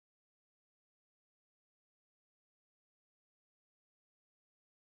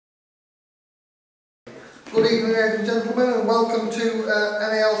Good evening, ladies and gentlemen, and welcome to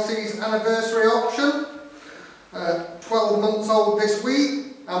NALC's anniversary auction. 12 months old this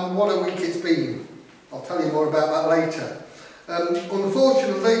week, and what a week it's been. I'll tell you more about that later.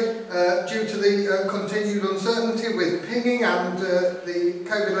 Unfortunately, due to the continued uncertainty with pinging and the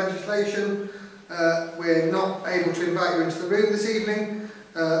COVID legislation, we're not able to invite you into the room this evening.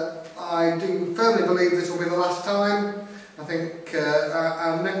 I do firmly believe this will be the last time. I think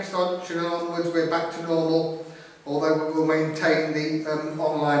our next auction onwards we're back to normal, although we will maintain the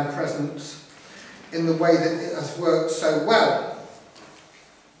online presence in the way that it has worked so well.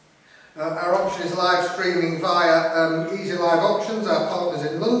 Our auction is live streaming via Easy Live Auctions, our partners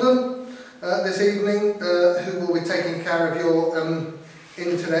in London, this evening, who will be taking care of your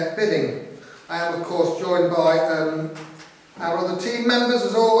internet bidding. I am of course joined by our other team members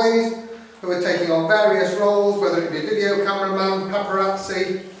as always, who are taking on various roles, whether it be video cameraman,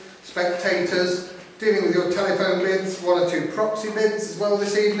 paparazzi, spectators, dealing with your telephone bids, one or two proxy bids as well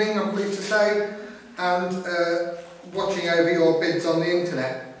this evening, I'm pleased to say, and watching over your bids on the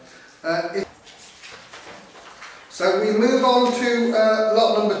internet. So we move on to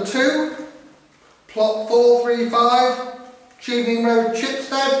lot number 2, plot 435, Chevening Road,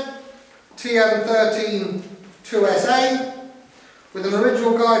 Chipstead, TN13 2SA. With an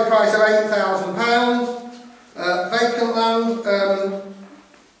original guide price of £8,000, vacant land,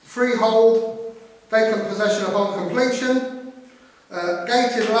 freehold, vacant possession upon completion,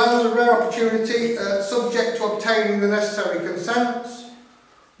 gated land, a rare opportunity, subject to obtaining the necessary consents,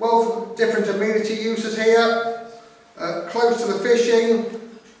 wealth of different amenity uses here, close to the fishing,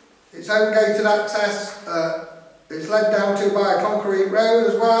 its own gated access, it's led down to by a concrete road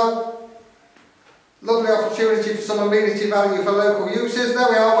as well. Lovely opportunity for some amenity value for local uses. There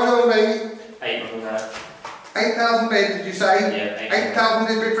we are, what do we be? 8,000 bid, did you say? Yeah, 8,000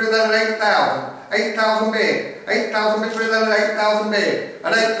 bid bid for it then at 8,000. 8,000 bid. 8,000 bid for it then at 8,000 bid.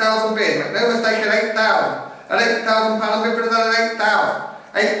 At 8,000 bid. Make no mistake at 8,000. At £8,000 bid for it then at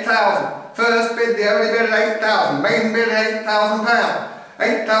 8,000. 8,000. First bid, the only bid at 8,000. Main bid at £8,000.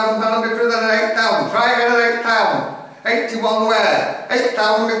 £8,000 bid for it then at 8,000. Try again at 8,000. 81 where?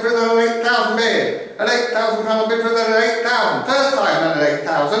 8,000 bid for it then at 8,000 bid. At £8,000 bid for it then at 8,000. First time then at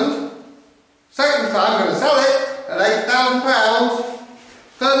 8,000. Second time I'm going to sell it at £8,000.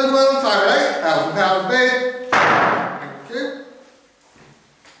 Third and fourth time at £8,000 bid. Thank you.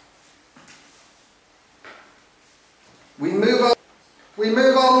 We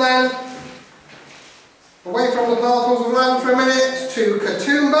move on then, away from the parcels of land for a minute, to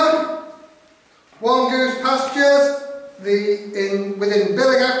Katoomba. One Goose Pastures, within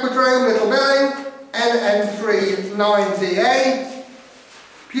Billing Aquadrome, Little Billing, NN3 9DA.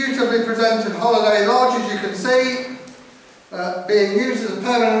 Beautifully presented holiday lodge, as you can see, being used as a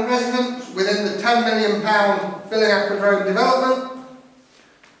permanent residence within the £10 million Billing Aquadrome development.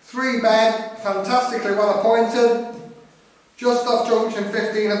 3-bed, fantastically well appointed, just off junction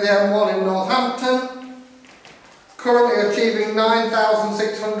 15 of the M1 in Northampton. Currently achieving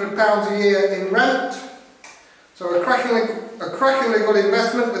 £9,600 a year in rent. So a crackingly good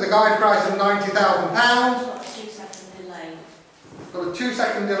investment with a guide price of £90,000. Got a 2-second delay. Got a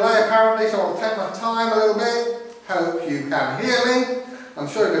 2-second delay apparently, so I'll take my time a little bit. Hope you can hear me. I'm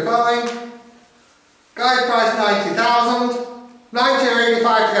sure it'll be fine. Guide price 90,000. 90 or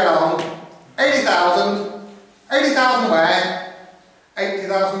 85 to get on. 80,000. 80,000 where?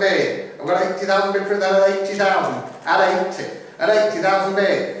 80,000 bid. I've got 80,000 bid for it then at 80,000. At 80. At 80,000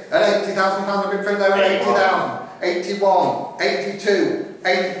 bid. At £80,000 bid for it then at 80,000. 81, 82,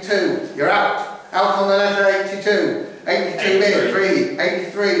 82, you're out. Out on the net at 82. 82 bid, 3,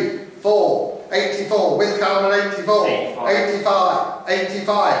 83, 4, 84, with card at 84, 85,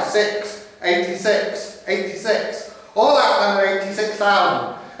 85, 6, 86, 86. All out then at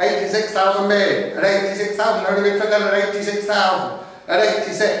 86,000. 86,000 bid. At 86,000, only bid for them at 86,000. At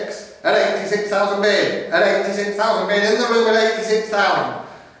 86. At 86,000 bid. At 86,000 bid. In the room at 86,000.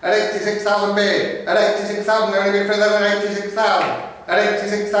 At 86,000 bid. At 86,000, only bid for them at 86,000. At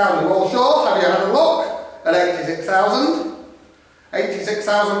 86,000, all short. Have you had a look? At 86,000.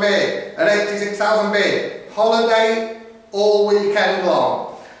 86,000 bid. At 86,000 bid. Holiday all weekend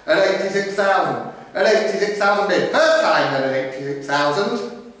long. At 86,000. At 86,000 bid. First time then at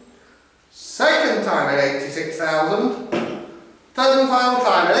 86,000. Second time at 86,000. Third and final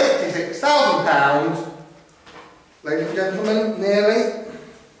time at £86,000. Ladies and gentlemen, nearly.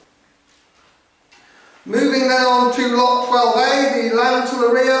 Moving then on to lot 12A, the land to the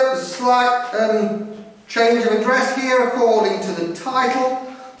rear, the slight change of address here according to the title.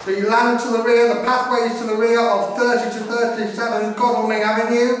 The land to the rear, the pathways to the rear of 30 to 37 Godalming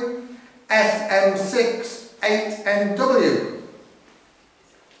Avenue, SM6 8NW.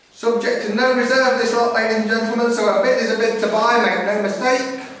 Subject to no reserve this lot, ladies and gentlemen, so a bid is a bid to buy, make no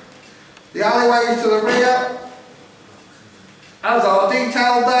mistake. The alleyways to the rear, as are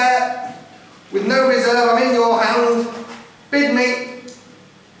detailed there, with no reserve, I'm in your hand. Bid me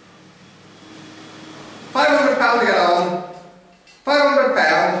 £500 to get on,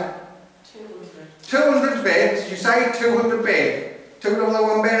 £500, 200 bids, you say 200 bid.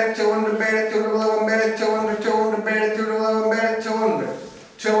 201 bid, 200 bid, 201 bid, 200, 200 bid, 201 bid, 200.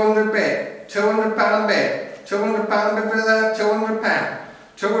 200 bid, £200 bid, £200 bid for that, £200.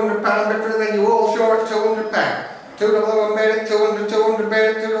 £200 bid for that, you all sure at £200. 201 bid, 200, 200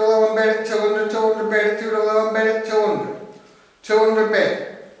 bid, 201 bid, 200, 200 bid, 201 bid, 200. 200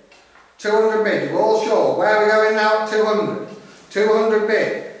 bid, 200 bid, you all sure? Where are we going now? 200. 200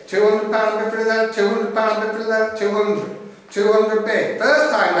 bid, £200 bid for that, £200 bid for that, 200. 200 bid. First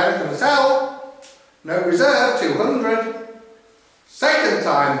time then going to sell, no reserve, 200. Second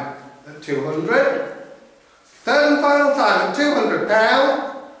time at 200. Third and final time at £200.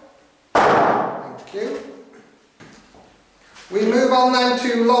 Thank you. We move on then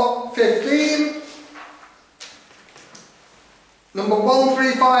to lot 15. Number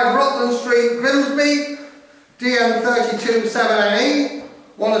 135 Rutland Street, Grimsby, DN32 7NE.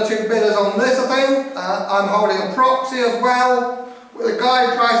 One or two bidders on this, I think. I'm holding a proxy as well, with a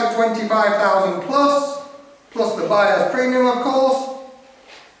guide price of 25,000 plus the buyer's premium, of course.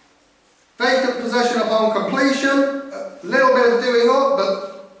 Vacant possession upon completion. A little bit of doing up,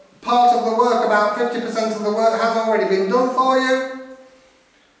 but part of the work, about 50% of the work, has already been done for you.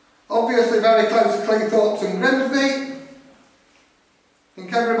 Obviously very close to Cleethorpes and Grimsby. I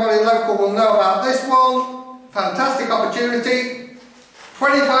think everybody local will know about this one. Fantastic opportunity.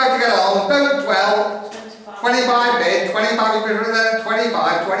 25 to get on, don't dwell. 25 bid, 25 bid for there,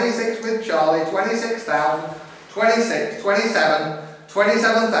 25, 26 with Charlie, 26,000, 26, 27,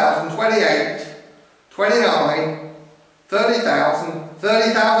 27,000, 28, 29, 30,000,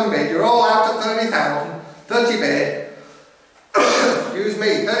 30,000 bid, you're all out at 30,000, 30 bid, excuse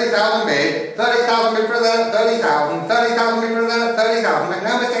me, 30,000 bid, 30,000 bid for there, 30,000, 30,000 bid for there, 30,000, make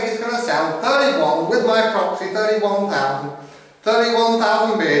no mistake it's going to sell, 31 with my proxy, 31,000.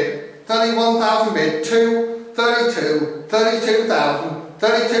 31,000 bid, 31,000 bid, 2, 32, 32,000,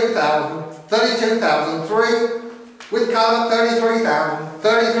 32,000, 32,000, 3, with card at 33,000,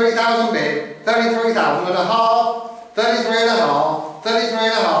 33,000 bid, 33,000 and a half, 33 and a half, 33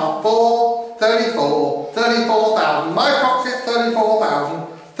 and a half, 4, 34, 34,000, my proxy at 34,000,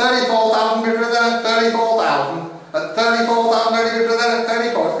 34,000 bid for that, 34,000, at 34,000 ready bid for that at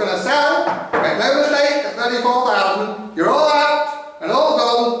 34, it's going to sell, make no mistake, at 34,000, you're all out and all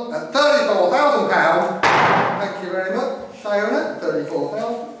done at £34,000. Thank you very much, Iona,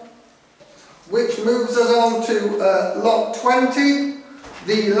 34,000. Which moves us on to lot 20,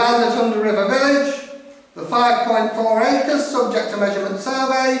 the land at Under River Village, the 5.4 acres, subject to measurement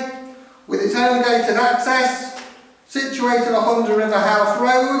survey, with its own gated access, situated off Under River House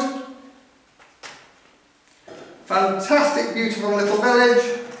Road. Fantastic, beautiful little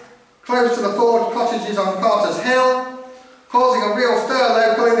village, close to the Ford cottages on Carter's Hill, causing a real stir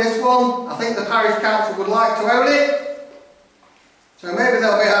local in this one. I think the parish council would like to own it, so maybe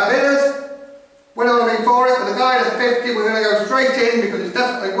they'll be our bidders. We're not going to be for it, with a guide of 50, we're going to go straight in because it's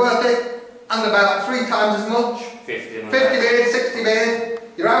definitely worth it, and about 3 times as much. 50 bid, 60 bid,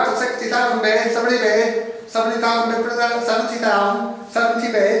 you're out at 60,000 bid, 70 bid, 70,000 bid for that, 70,000,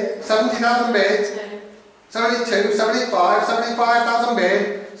 70 bid, 70,000 bid, 72, 75, 75,000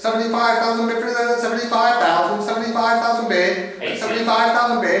 bid, 75,000 bid for that, 75,000, 75,000 bid,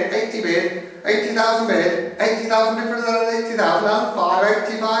 75,000 bid, 80 bid, 80,000 bid, 80,000 bid for that, 80,000 and 5,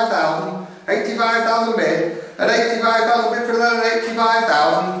 85,000, 85,000 bid, at 85,000 bid for that,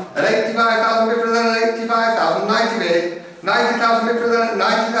 85,000, at 85,000 bid for that, 85,000, 90 bid, 90,000 bid for that,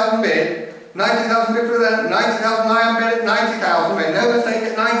 90,000 bid, 90,000 bid for that, 90,000 I am bid at 90,000, make no mistake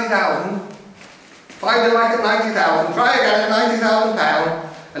at 90,000. Find it like at 90,000, try again at £90,000,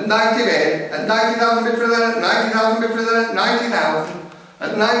 at 90 bid, at 90,000 bid for that, at 90,000 bid for that, at 90,000,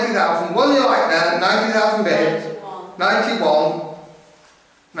 at 90,000, one you like then, at 90,000 bid, 91,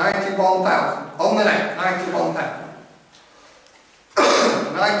 91,000, on the neck,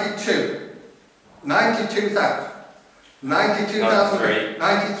 91,000, 92, 92,000, 92,000,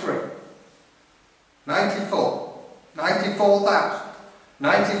 93, 94, 94,000,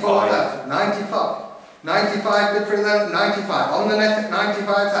 94,000, 95, 95 bid for that, 95, on the net at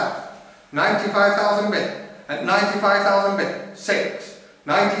 95,000, 95,000 bid, at 95,000 bid, 6,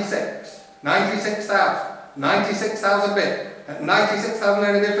 96, 96,000, 96,000 bid, at 96,000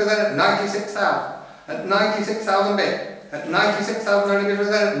 only bid for that, at 96,000, At 96,000 bid. At 96,000 only bid for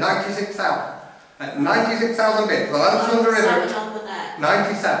the 96,000. At 96,000 bid for the lunch on the river.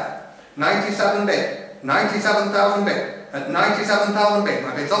 97. 97 bid. 97,000 bid. At 97,000 bid.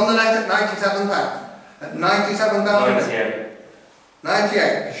 My bid's on the net at 97,000. At 97,000 bid.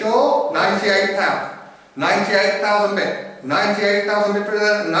 98. Sure? 98,000. 98,000 bid. 98,000 bid for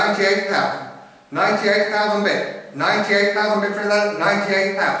the 98,000. 98,000 bid. 98,000 bid for the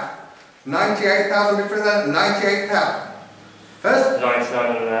 98,000. 98,000 bid for the 98,000. First?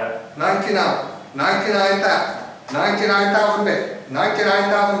 99 on that. 99. 99,000. 99,000 bid.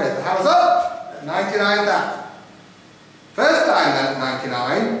 99,000 bid. The house up at 99,000. First time then at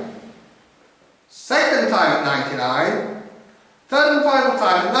 99. Second time at 99. Third and final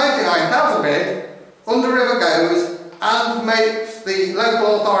time at 99,000 bid. Under River goes and makes the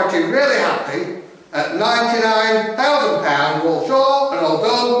local authority really happy at £99,000 all short and all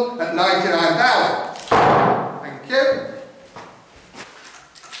done at 99,000. Thank you.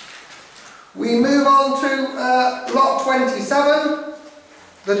 We move on to lot 27,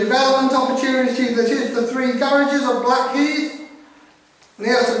 the development opportunity that is the 3 garages of Blackheath,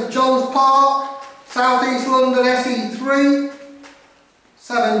 near St John's Park, South East London SE3,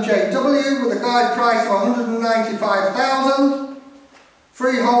 7JW with a guide price of 195,000,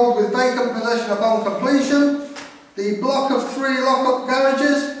 freehold with vacant possession upon completion, the block of 3 lock-up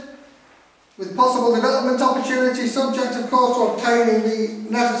garages, with possible development opportunity subject of course to obtaining the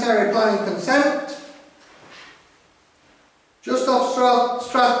necessary planning consent. Just off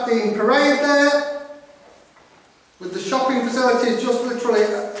Strathdean Parade there, with the shopping facilities just literally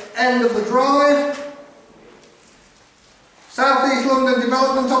at the end of the drive. South East London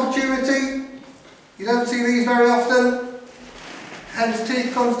development opportunity, you don't see these very often, hence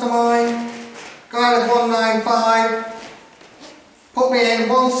Teeth comes to mind. Guide of 195. Put me in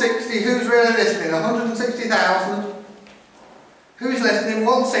 160, who's really listening? 160,000. Who's listening?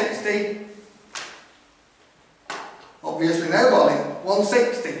 160. Obviously nobody.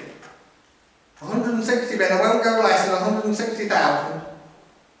 160. 160 bid, I won't go less than 160,000.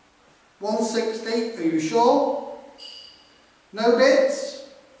 160, are you sure? No bids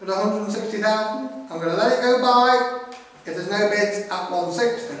at 160,000? I'm going to let it go by if there's no bids at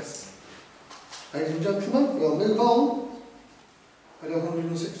 160. Ladies and gentlemen, we'll move on. At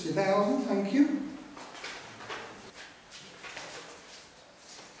 160,000, thank you.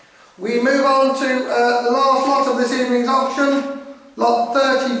 We move on to the last lot of this evening's auction, lot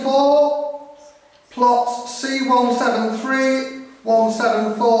 34, plots C173,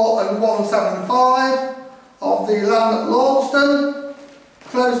 174 and 175 of the land at Launceston,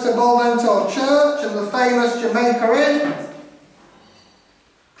 close to Bolventor Church and the famous Jamaica Inn,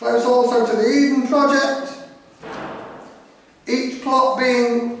 close also to the Eden Project. Each plot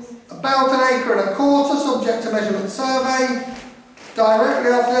being about 1 acre and a quarter, subject to measurement survey,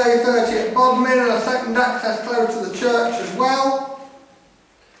 directly off the A30 at Bodmin and a second access close to the church as well.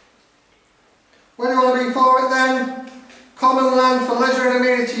 Where do you want to be for it then? Common land for leisure and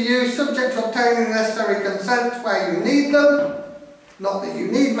amenity use, subject to obtaining the necessary consent where you need them. Not that you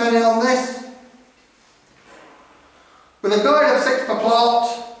need many on this. With a guide of 6 per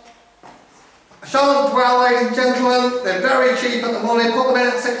plot. I shan't dwell, ladies and gentlemen, they're very cheap at the money, put them in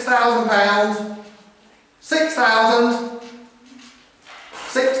at £6,000. 6,000.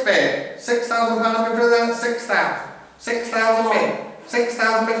 6 bid. £6,000 bid for them at 6,000. 6,000 bid.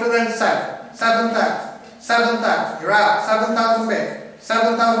 6,000 bid for them 7. 7,000. 7,000. You're out. 7,000 bid.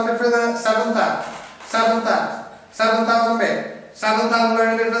 7,000 bid for them at 7,000. 7,000. 7,000 bid. 7,000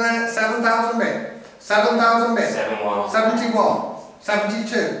 only bid for them at 7,000 bid. 7,000 bid. 71.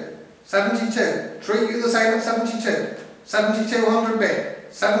 72. 72. Treat you the same at 72. 7,200 bid.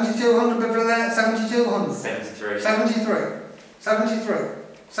 7,200 bid for that. 7,200. 73. 73. 73.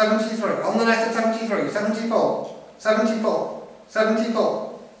 73. On the net at 73. 74. 74.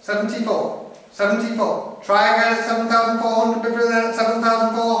 74. 74. 74. Try again at 7,400 bid for that.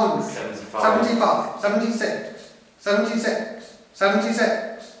 7,400. 75. 76. 76.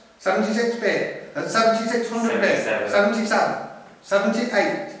 76. 76 bid. At 7,600 bid. 77.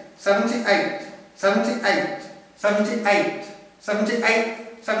 78. 78, 78, 78,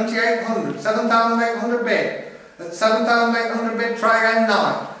 78, 7,800, 7,800 bid. At 7,800 bid, try again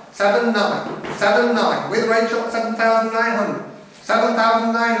 9, 7, 9, 7, 9, with Rachel at 7,900,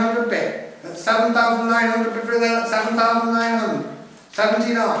 7,900 bid. At 7,900 bid for that, 7,900,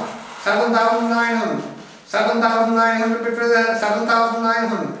 79, 7,900, 7,900 bid for that,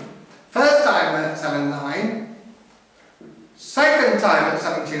 7,900. First time at 79. Second time at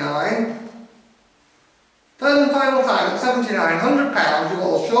 79, third and final time at £7,900, you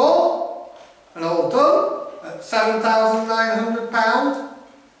all sure? and all done at £7,900.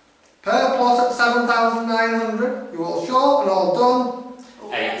 Per plot at 7,900. You all sure? And all done?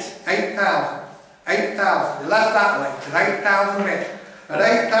 8,000. 8,000. You left that late at 8,000 bid. At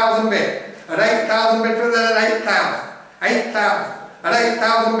 8,000 bid. At 8,000 bid for that at 8,000. 8,000. At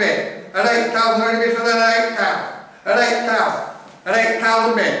 8,000 bid. At 8,000 ready bid for that at 8,000. At 8,000. At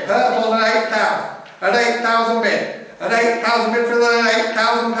 8,000 bid. Per plot at 8,000. At 8,000 bid. At 8,000 bid for that at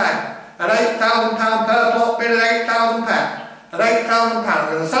 8,000 pounds. At £8,000 per plot bid at £8,000. At £8,000. I'm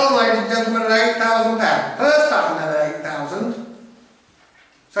going to sell, ladies and gentlemen, at £8,000. First time then at 8,000.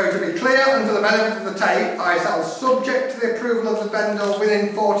 So to be clear and for the benefit of the tape, I sell subject to the approval of the vendor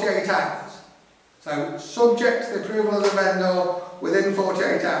within 48 hours. So subject to the approval of the vendor within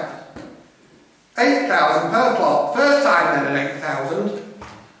 48 hours. 8,000 per plot. First time then at 8,000.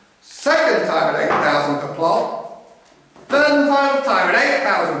 Second time at 8,000 per plot. Third and final time at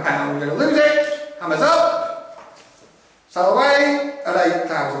 £8,000. We're going to lose it. Hammers up. Sell away at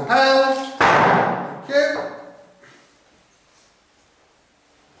 £8,000. Thank you.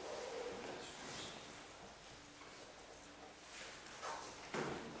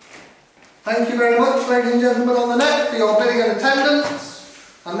 Thank you very much, ladies and gentlemen on the net, for your bidding and attendance.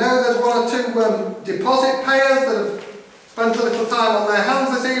 I know there's one or two deposit payers that have spent a little time on their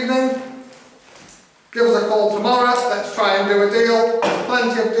hands this evening. Give us a call tomorrow, let's try and do a deal. There's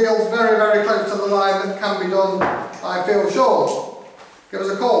plenty of deals very, very close to the line that can be done, I feel sure. Give us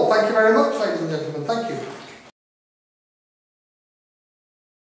a call. Thank you very much, ladies and gentlemen. Thank you.